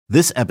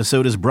This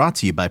episode is brought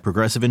to you by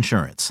Progressive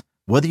Insurance.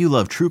 Whether you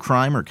love true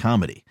crime or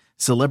comedy,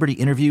 celebrity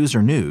interviews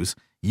or news,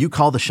 you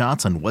call the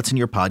shots on what's in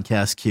your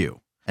podcast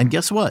queue. And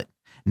guess what?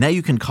 Now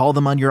you can call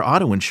them on your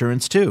auto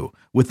insurance too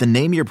with the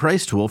Name Your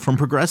Price tool from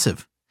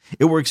Progressive.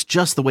 It works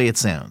just the way it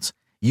sounds.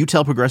 You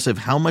tell Progressive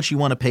how much you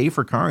want to pay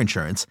for car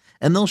insurance,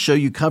 and they'll show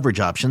you coverage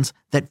options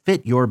that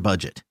fit your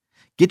budget.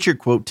 Get your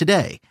quote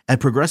today at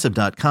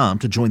Progressive.com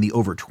to join the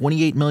over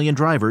 28 million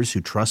drivers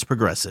who trust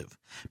Progressive.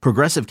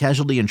 Progressive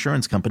Casualty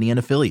Insurance Company and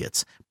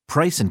Affiliates.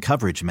 Price and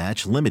coverage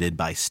match limited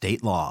by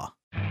state law.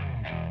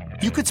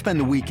 You could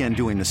spend the weekend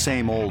doing the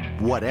same old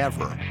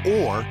whatever,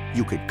 or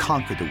you could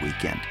conquer the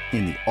weekend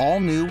in the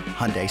all-new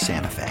Hyundai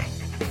Santa Fe.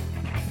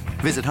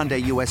 Visit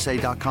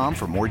HyundaiUSA.com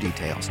for more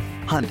details.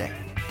 Hyundai,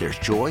 there's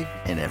joy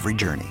in every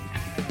journey.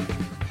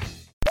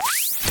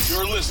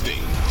 You're listening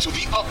to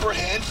the Upper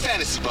Hand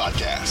Fantasy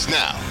Podcast.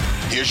 Now,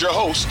 here's your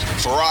host,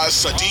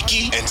 Faraz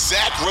Sadiki and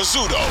Zach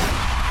Rizzuto.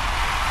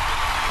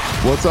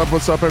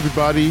 What's up,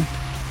 everybody?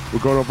 We're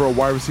going over our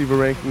wide receiver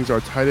rankings, our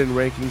tight end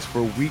rankings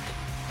for week.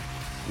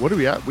 What are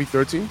we at? Week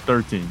 13?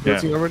 13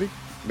 already?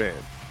 Man,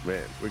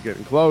 we're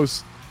getting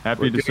close.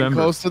 Happy we're December. Getting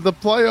close to the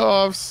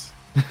playoffs.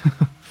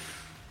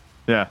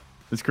 Yeah,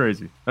 it's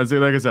crazy. Like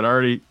I said,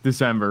 already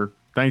December.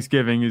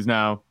 Thanksgiving is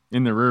now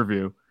in the rear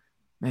view.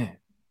 Man,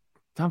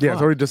 time flies.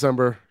 It's already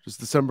December. It's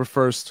December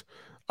 1st.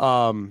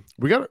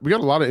 We got a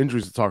lot of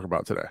injuries to talk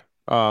about today.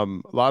 A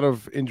lot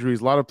of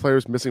injuries, a lot of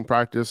players missing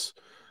practice.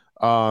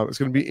 It's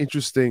going to be an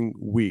interesting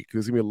week.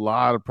 There's going to be a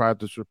lot of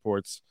practice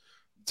reports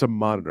to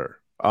monitor.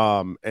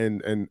 And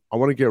I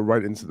want to get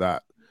right into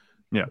that.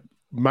 Yeah.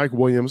 Mike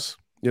Williams,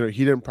 he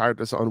didn't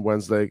practice on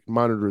Wednesday.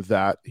 Monitor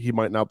that. He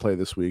might not play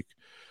this week.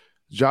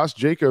 Josh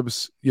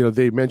Jacobs,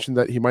 they mentioned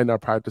that he might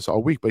not practice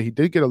all week, but he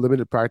did get a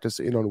limited practice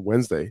in on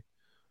Wednesday.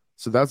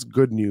 So that's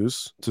good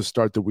news to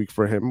start the week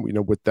for him,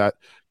 with that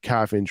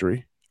calf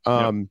injury.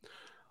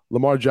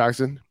 Lamar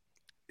Jackson,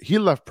 he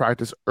left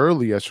practice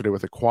early yesterday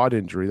with a quad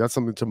injury. That's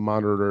something to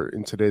monitor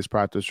in today's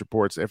practice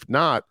reports. If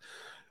not,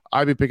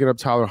 I'd be picking up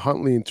Tyler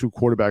Huntley in 2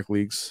 quarterback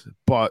leagues,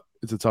 but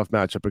it's a tough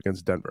matchup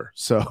against Denver.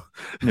 So,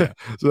 so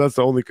that's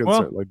the only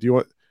concern. Do you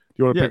want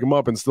to pick him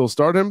up and still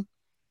start him?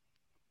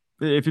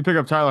 If you pick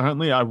up Tyler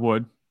Huntley, I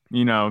would.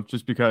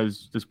 Just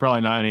because there's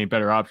probably not any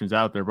better options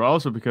out there, but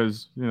also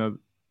because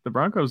the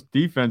Broncos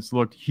defense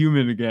looked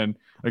human again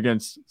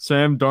against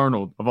Sam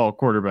Darnold of all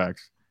quarterbacks.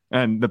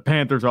 And the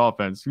Panthers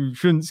offense, who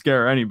shouldn't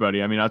scare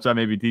anybody. I mean, outside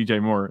maybe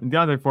DJ Moore. And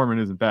Deontay Foreman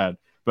isn't bad.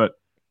 But,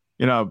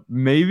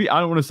 maybe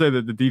I don't want to say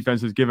that the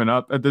defense has given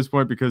up at this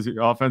point because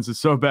the offense is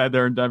so bad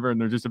there in Denver and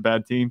they're just a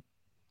bad team.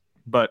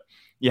 But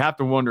you have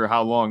to wonder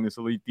how long this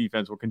elite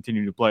defense will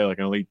continue to play like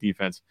an elite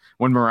defense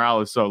when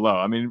morale is so low.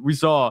 I mean, we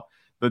saw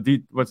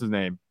what's his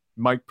name?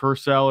 Mike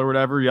Purcell or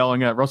whatever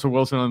yelling at Russell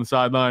Wilson on the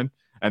sideline.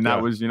 And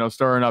that was,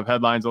 stirring up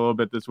headlines a little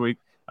bit this week.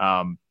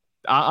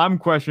 I'm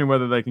questioning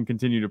whether they can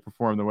continue to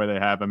perform the way they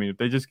have. I mean, if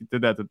they just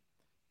did that to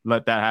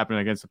let that happen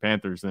against the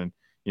Panthers, then,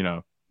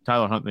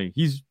 Tyler Huntley,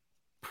 he's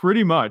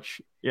pretty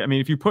much,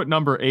 if you put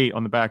number 8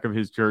 on the back of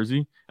his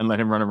jersey and let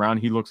him run around,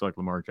 he looks like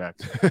Lamar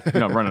Jackson,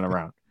 running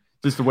around.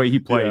 Just the way he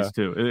plays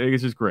too.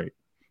 It's just great.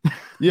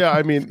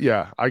 Lamar,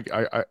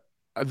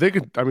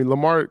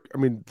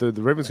 the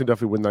Ravens can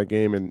definitely win that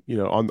game. And,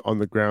 on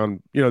the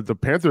ground, the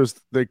Panthers,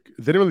 they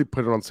didn't really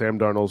put it on Sam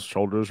Darnold's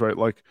shoulders, right?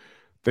 Like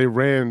they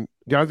ran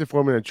Deontay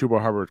Foreman and Chuba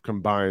Hubbard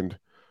combined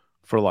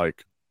for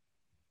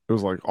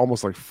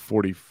almost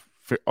 40.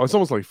 It's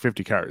almost like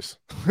 50 carries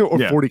or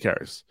 40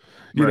 carries,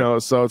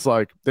 so it's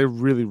like they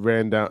really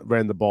ran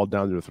the ball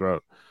down your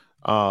throat.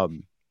 So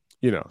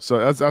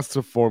that's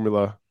the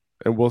formula.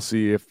 And we'll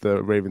see if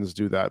the Ravens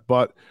do that.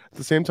 But at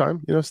the same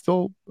time,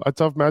 still a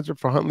tough matchup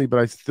for Huntley. But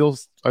I still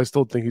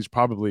think he's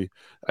probably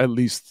at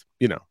least,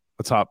 a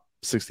top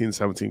 16,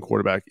 17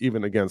 quarterback,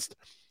 even against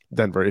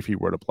Denver if he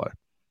were to play.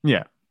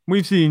 Yeah.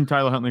 We've seen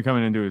Tyler Huntley come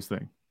in and do his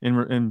thing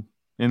in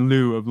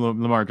lieu of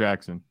Lamar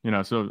Jackson.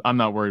 So I'm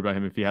not worried about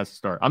him if he has to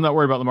start. I'm not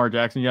worried about Lamar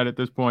Jackson yet at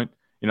this point.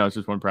 It's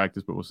just one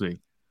practice, but we'll see.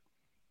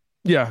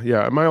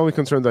 Yeah. My only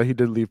concern that he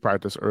did leave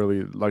practice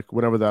early. Like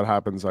whenever that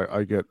happens,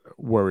 I get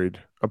worried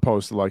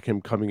opposed to like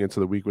him coming into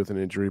the week with an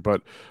injury.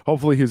 But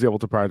hopefully he's able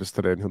to practice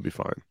today and he'll be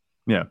fine.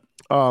 Yeah.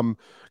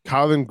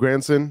 Kylen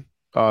Granson.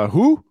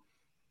 Who?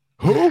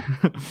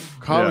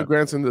 Kylen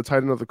Granson, the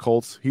tight end of the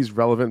Colts. He's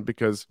relevant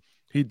because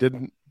he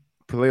didn't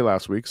play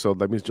last week. So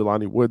that means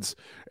Jelani Woods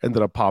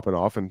ended up popping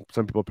off, and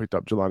some people picked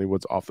up Jelani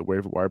Woods off the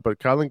waiver wire. But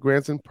Kylen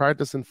Granson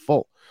practiced in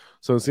full.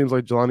 So it seems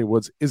like Jelani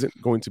Woods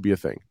isn't going to be a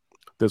thing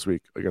this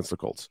week against the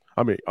Colts.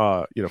 For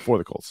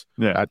the Colts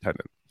at tight end.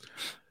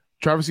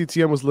 Travis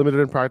Etienne was limited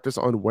in practice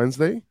on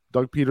Wednesday.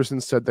 Doug Peterson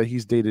said that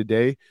he's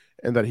day-to-day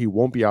and that he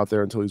won't be out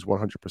there until he's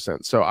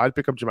 100%. So I'd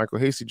pick up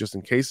JaMycal Hasty just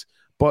in case.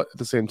 But at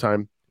the same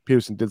time,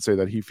 Peterson did say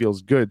that he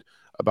feels good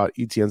about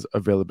Etienne's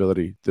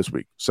availability this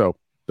week. So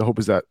the hope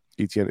is that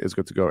Etienne is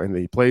good to go and that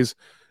he plays.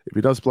 If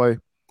he does play,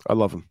 I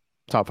love him.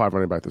 Top 5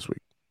 running back this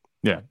week.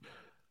 Yeah.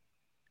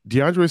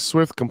 DeAndre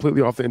Swift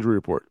completely off the injury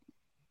report.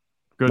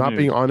 Good Not news.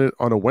 Being on it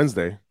on a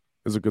Wednesday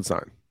is a good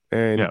sign.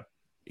 And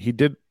he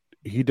did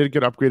he did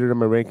get upgraded in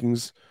my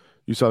rankings.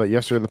 You saw that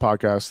yesterday in the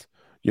podcast.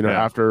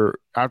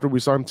 After we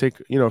saw him take,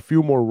 a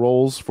few more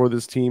roles for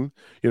this team,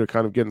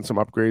 kind of getting some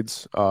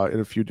upgrades in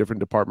a few different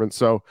departments.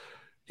 So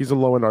he's a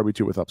low-end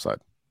RB2 with upside.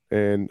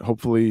 And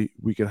hopefully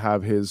we can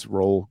have his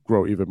role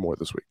grow even more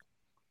this week.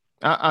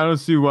 I don't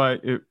see why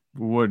it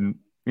wouldn't.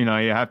 You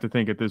have to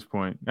think at this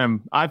point.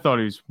 And I thought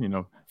he's,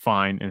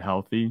 fine and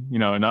healthy,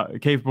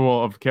 and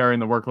capable of carrying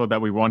the workload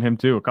that we want him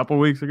to a couple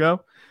weeks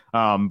ago.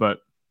 But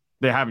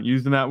they haven't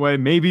used him that way.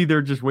 Maybe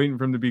they're just waiting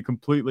for him to be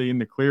completely in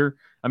the clear.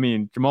 I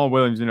mean, Jamal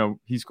Williams,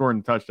 he's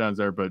scoring touchdowns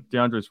there, but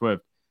DeAndre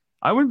Swift,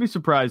 I wouldn't be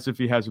surprised if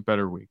he has a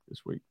better week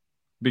this week,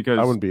 because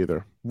I wouldn't be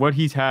either. What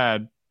he's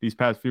had these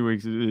past few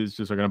weeks is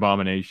just like an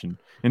abomination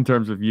in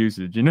terms of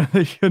usage.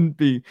 They shouldn't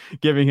be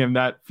giving him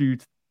that few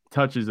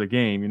touches a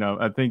game.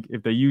 I think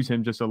if they use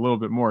him just a little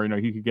bit more,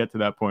 he could get to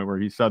that point where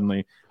he's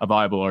suddenly a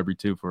viable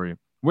RB2 for you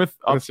with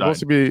upside. It's supposed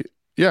to be,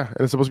 and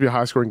it's supposed to be a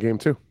high scoring game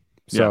too.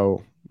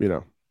 So,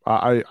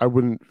 I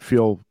wouldn't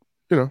feel,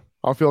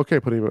 I'll feel okay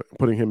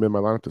putting him in my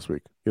lineup this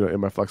week, in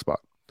my flex spot.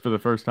 For the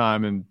first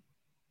time in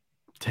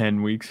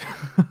 10 weeks,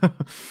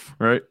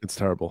 right? It's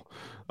terrible.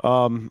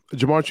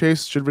 Jamar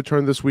Chase should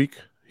return this week.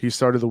 He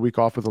started the week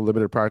off with a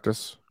limited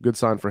practice. Good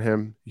sign for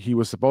him. He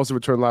was supposed to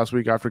return last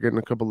week after getting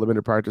a couple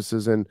limited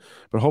practices in,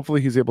 but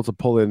hopefully he's able to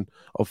pull in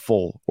a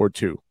full or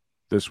two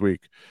this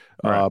week.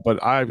 Right. But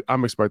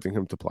I'm expecting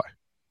him to play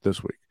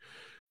this week.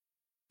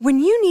 When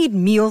you need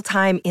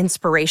mealtime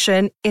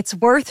inspiration, it's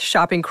worth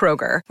shopping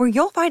Kroger, where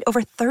you'll find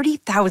over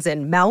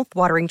 30,000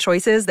 mouth-watering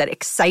choices that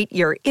excite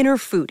your inner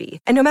foodie.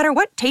 And no matter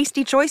what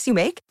tasty choice you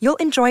make, you'll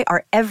enjoy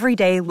our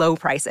everyday low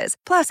prices,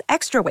 plus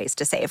extra ways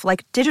to save,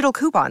 like digital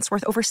coupons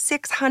worth over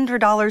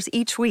 $600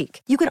 each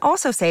week. You can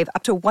also save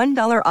up to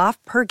 $1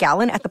 off per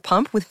gallon at the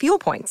pump with fuel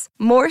points.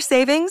 More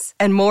savings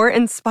and more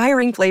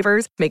inspiring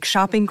flavors make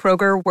shopping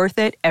Kroger worth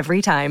it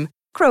every time.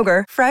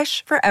 Kroger,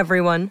 fresh for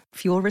everyone.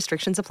 Fuel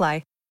restrictions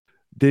apply.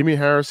 Damian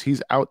Harris,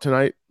 he's out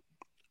tonight.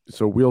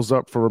 So wheels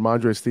up for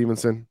Ramondre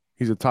Stevenson.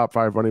 He's a top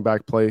 5 running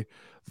back play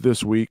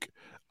this week.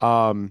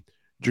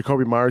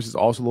 Jacoby Myers is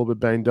also a little bit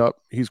banged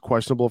up. He's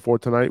questionable for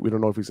tonight. We don't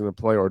know if he's going to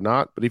play or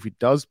not. But if he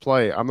does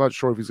play, I'm not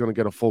sure if he's going to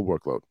get a full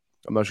workload.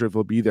 I'm not sure if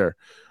he'll be there,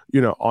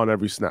 on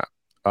every snap.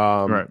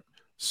 Right.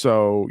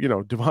 So,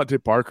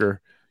 Devontae Parker,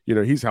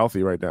 he's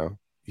healthy right now.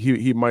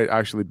 He might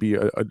actually be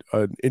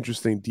an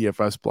interesting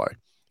DFS play.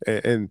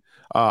 And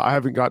I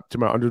haven't got to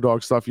my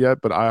underdog stuff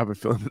yet, but I have a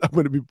feeling that I'm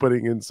going to be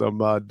putting in some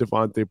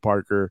Devontae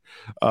Parker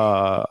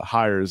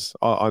hires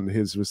on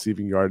his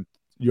receiving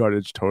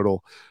yardage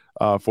total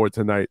for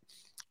tonight.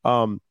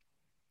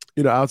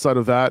 Outside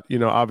of that,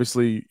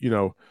 obviously,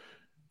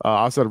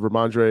 outside of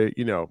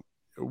Ramondre,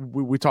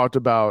 we talked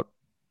about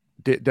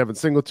Devin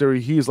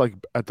Singletary. He's like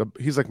my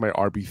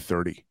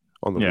RB30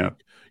 on the week.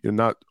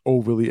 Not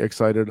overly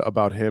excited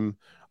about him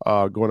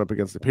going up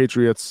against the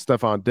Patriots.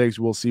 Stephon Diggs,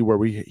 we'll see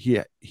where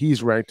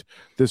he's ranked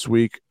this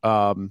week.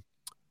 Spoiler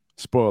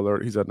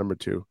alert, he's at number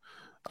 2.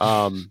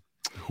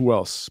 Who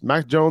else?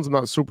 Mac Jones, I'm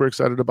not super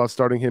excited about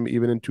starting him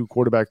even in 2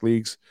 quarterback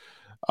leagues.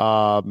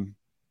 Right.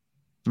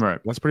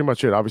 That's pretty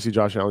much it. Obviously,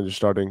 Josh Allen is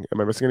starting. Am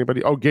I missing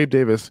anybody? Oh, Gabe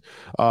Davis.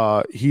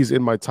 He's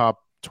in my top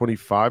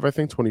 25, I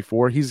think,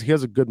 24. He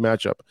has a good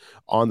matchup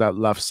on that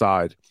left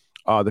side.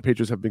 The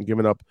Patriots have been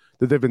giving up.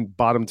 They've been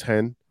bottom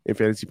 10 in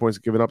fantasy points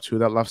given up to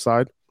that left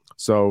side.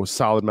 So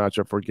solid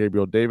matchup for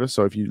Gabriel Davis.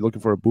 So if you're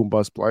looking for a boom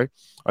bust play,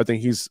 I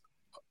think he's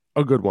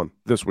a good one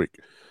this week.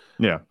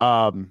 Yeah.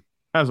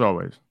 As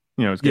always,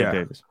 it's Gabe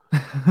Davis.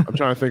 I'm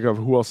trying to think of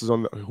who else is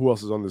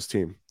on this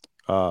team.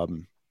 I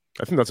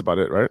think that's about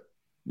it, right?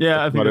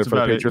 Yeah, I think that's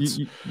about it. Patriots.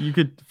 You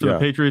could for the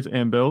Patriots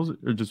and Bills,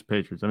 or just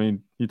Patriots. I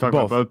mean, you talk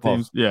about both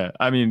teams. Yeah,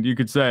 I mean, you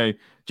could say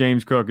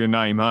James Cook and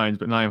Nyheim Hines,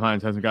 but Nyheim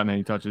Hines hasn't gotten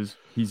any touches.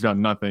 He's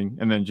done nothing,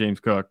 and then James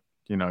Cook,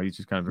 he's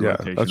just kind of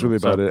rotational. That's really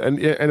about it.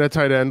 And at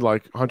tight end,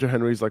 like Hunter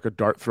Henry's like a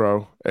dart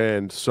throw,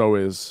 and so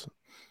is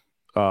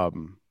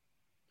Dawson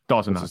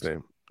Knox. His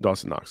name?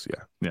 Dawson Knox.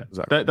 Yeah,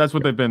 exactly. That's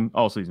what they've been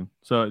all season.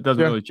 So it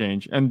doesn't really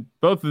change. And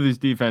both of these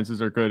defenses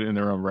are good in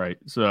their own right.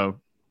 So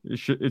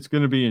it's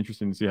going to be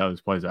interesting to see how this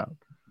plays out.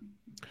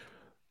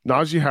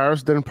 Najee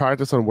Harris didn't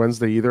practice on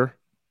Wednesday either,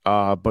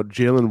 but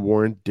Jaylen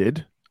Warren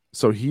did.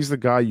 So he's the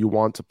guy you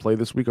want to play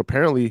this week.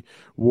 Apparently,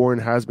 Warren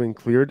has been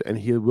cleared, and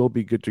he will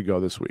be good to go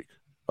this week.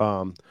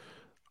 I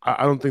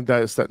don't think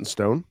that is set in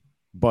stone,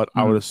 but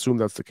I would assume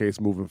that's the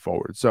case moving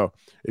forward. So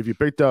if you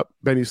picked up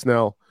Benny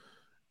Snell,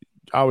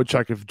 I would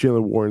check if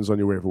Jaylen Warren's on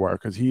your waiver wire,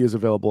 because he is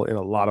available in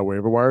a lot of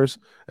waiver wires.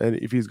 And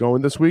if he's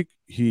going this week,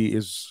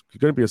 he's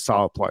going to be a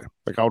solid play.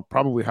 Like, I would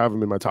probably have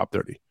him in my top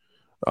 30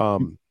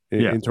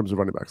 in terms of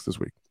running backs this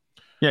week.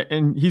 Yeah,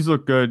 and he's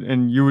looked good,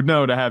 and you would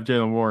know to have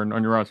Jaylen Warren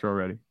on your roster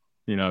already,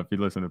 if you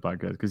listen to the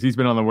podcast, because he's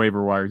been on the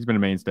waiver wire. He's been a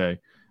mainstay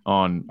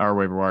on our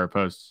waiver wire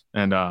posts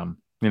and, the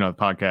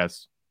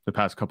podcast the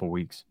past couple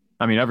weeks.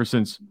 I mean, ever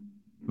since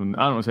I don't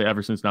want to say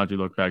ever since Najee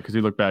looked bad, because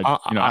he looked bad. I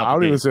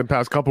don't even say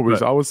past couple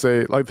weeks. I would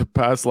say like the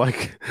past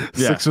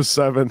 6 or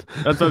 7.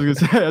 That's what I was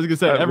going to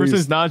say. Ever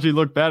since Najee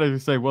looked bad, I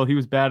would say, well, he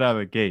was bad out of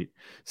the gate.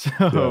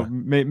 So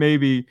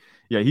maybe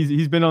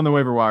he's been on the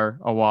waiver wire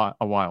a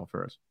while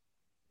for us.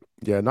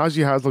 Yeah,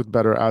 Najee has looked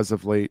better as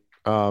of late.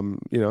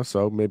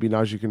 So maybe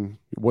Najee can,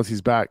 once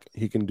he's back,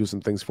 he can do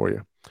some things for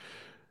you.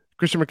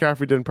 Christian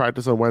McCaffrey didn't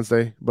practice on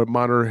Wednesday, but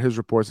monitor his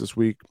reports this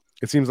week.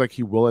 It seems like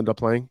he will end up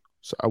playing,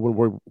 so I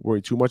wouldn't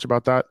worry too much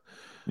about that.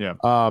 Yeah.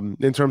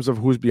 In terms of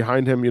who's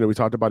behind him, we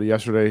talked about it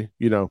yesterday.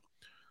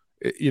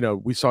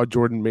 We saw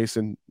Jordan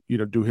Mason,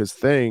 do his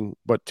thing,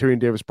 but Tyrion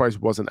Davis-Price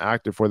wasn't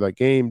active for that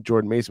game.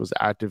 Jordan Mason was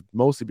active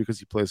mostly because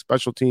he plays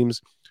special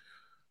teams.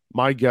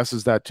 My guess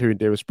is that Tyrion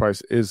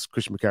Davis-Price is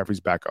Christian McCaffrey's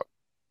backup.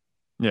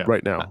 Yeah.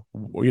 Right now,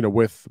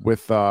 with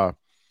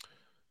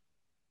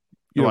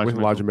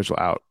Elijah Mitchell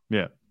out.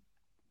 Yeah.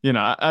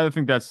 I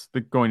think that's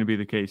going to be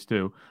the case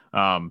too.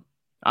 I'm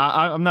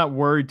not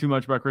worried too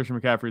much about Christian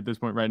McCaffrey at this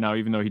point right now,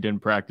 even though he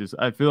didn't practice.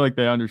 I feel like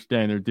they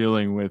understand they're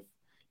dealing with,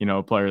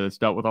 a player that's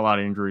dealt with a lot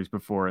of injuries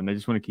before, and they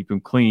just want to keep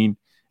him clean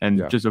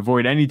and just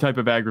avoid any type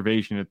of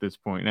aggravation at this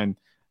point. And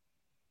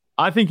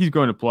I think he's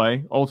going to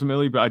play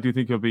ultimately, but I do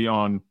think he'll be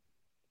on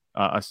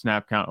a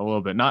snap count a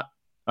little bit, not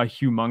a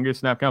humongous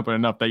snap count, but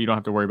enough that you don't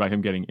have to worry about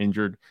him getting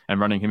injured and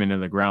running him into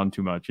the ground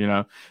too much,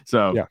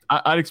 So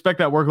I'd expect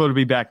that workload to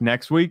be back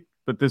next week,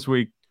 but this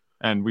week,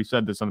 and we've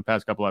said this on the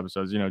past couple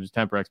episodes, just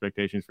temper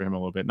expectations for him a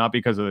little bit, not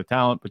because of the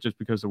talent, but just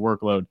because the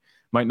workload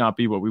might not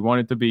be what we want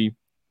it to be.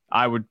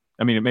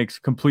 It makes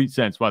complete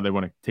sense why they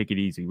want to take it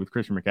easy with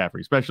Christian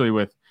McCaffrey, especially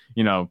with,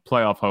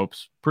 playoff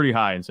hopes pretty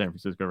high in San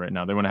Francisco right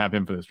now. They want to have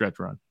him for the stretch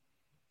run.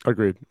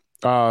 Agreed.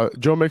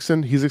 Joe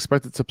Mixon, he's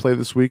expected to play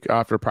this week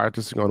after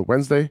practicing on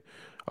Wednesday.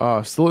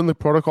 Still in the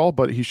protocol,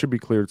 but he should be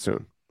cleared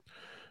soon.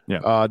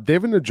 Yeah.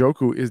 David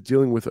Njoku is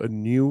dealing with a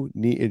new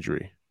knee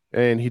injury,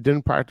 and he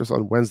didn't practice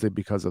on Wednesday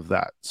because of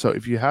that. So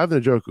if you have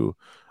Njoku,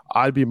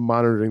 I'd be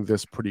monitoring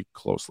this pretty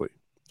closely.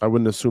 I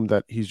wouldn't assume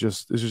that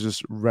this is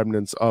just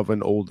remnants of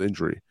an old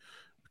injury.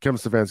 Kevin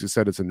Stefanski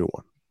said it's a new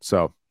one.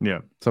 So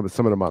yeah, something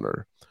to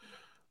monitor.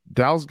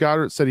 Dallas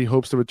Goedert said he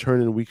hopes to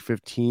return in week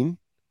 15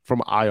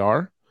 from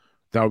IR.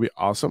 That would be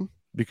awesome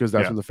because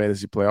that's when the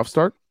fantasy playoffs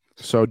start.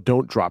 So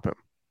don't drop him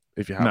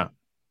if you have.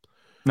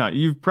 No,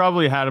 you've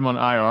probably had him on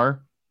IR.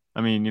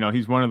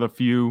 He's one of the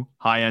few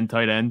high-end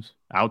tight ends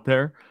out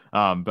there.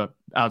 But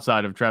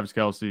outside of Travis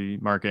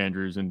Kelce, Mark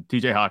Andrews, and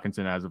TJ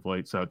Hawkinson as of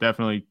late. So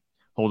definitely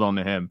hold on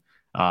to him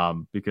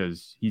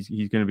because he's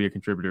going to be a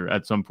contributor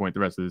at some point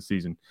the rest of the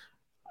season.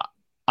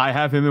 I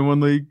have him in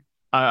one league.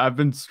 I've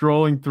been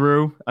strolling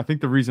through. I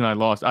think the reason I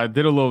lost, I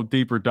did a little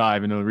deeper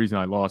dive into the reason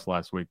I lost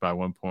last week by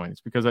 1 point.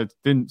 It's because I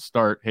didn't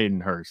start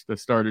Hayden Hurst. I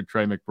started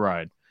Trey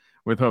McBride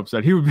with hopes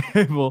that he would be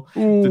able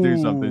to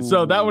do something.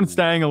 So that one's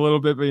staying a little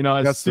bit, but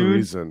that's the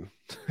reason.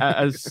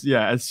 as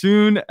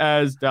soon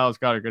as Dallas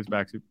Goedert gets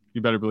back,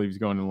 you better believe he's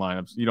going in the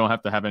lineups. You don't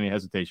have to have any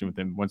hesitation with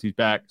him. Once he's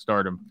back,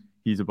 start him.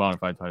 He's a bona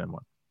fide tight end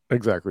one.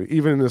 Exactly.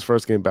 Even in his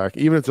first game back,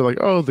 even if they're like,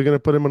 they're going to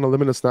put him on a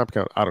limited snap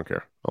count, I don't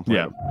care. I'm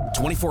playing him.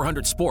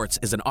 2400 Sports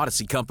is an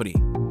Odyssey company.